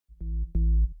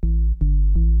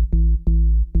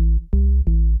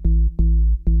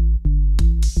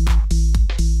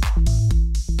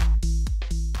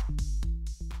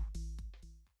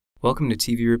Welcome to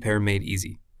TV Repair Made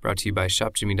Easy, brought to you by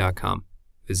ShopJimmy.com.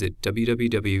 Visit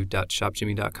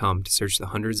www.shopjimmy.com to search the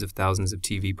hundreds of thousands of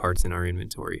TV parts in our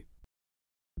inventory.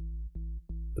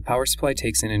 The power supply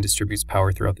takes in and distributes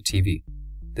power throughout the TV.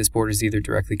 This board is either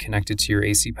directly connected to your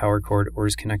AC power cord or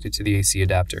is connected to the AC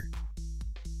adapter.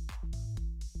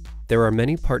 There are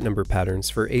many part number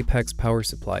patterns for Apex power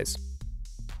supplies.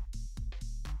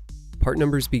 Part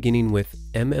numbers beginning with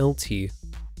MLT,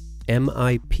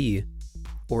 MIP,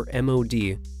 or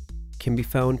MOD can be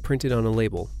found printed on a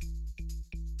label.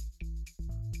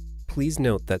 Please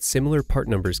note that similar part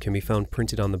numbers can be found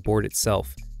printed on the board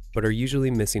itself, but are usually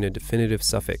missing a definitive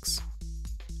suffix.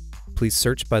 Please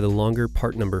search by the longer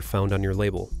part number found on your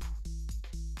label.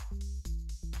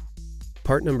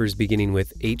 Part numbers beginning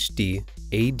with HD,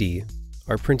 AD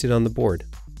are printed on the board.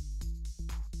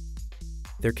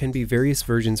 There can be various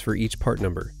versions for each part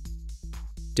number.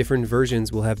 Different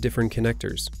versions will have different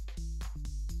connectors.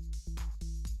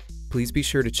 Please be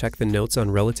sure to check the notes on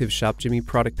relative ShopJimmy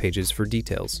product pages for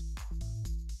details.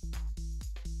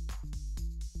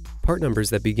 Part numbers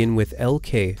that begin with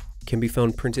LK can be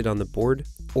found printed on the board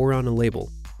or on a label.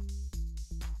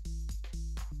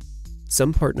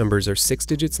 Some part numbers are 6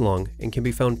 digits long and can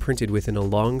be found printed within a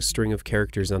long string of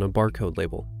characters on a barcode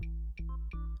label.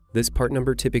 This part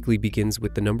number typically begins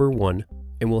with the number 1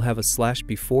 and will have a slash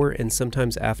before and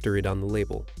sometimes after it on the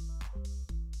label.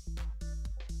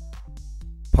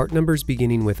 Part numbers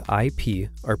beginning with IP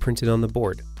are printed on the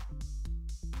board.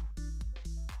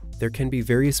 There can be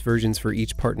various versions for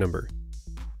each part number.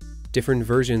 Different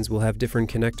versions will have different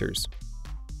connectors.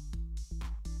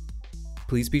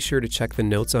 Please be sure to check the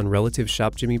notes on relative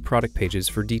ShopJimmy product pages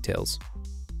for details.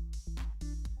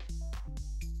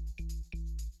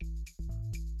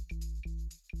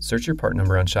 Search your part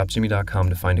number on ShopJimmy.com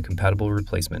to find a compatible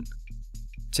replacement.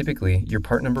 Typically, your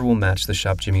part number will match the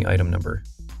ShopJimmy item number.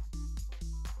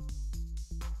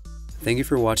 Thank you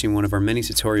for watching one of our many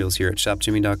tutorials here at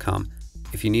ShopJimmy.com.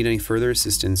 If you need any further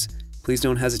assistance, please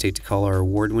don't hesitate to call our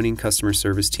award-winning customer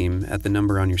service team at the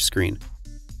number on your screen.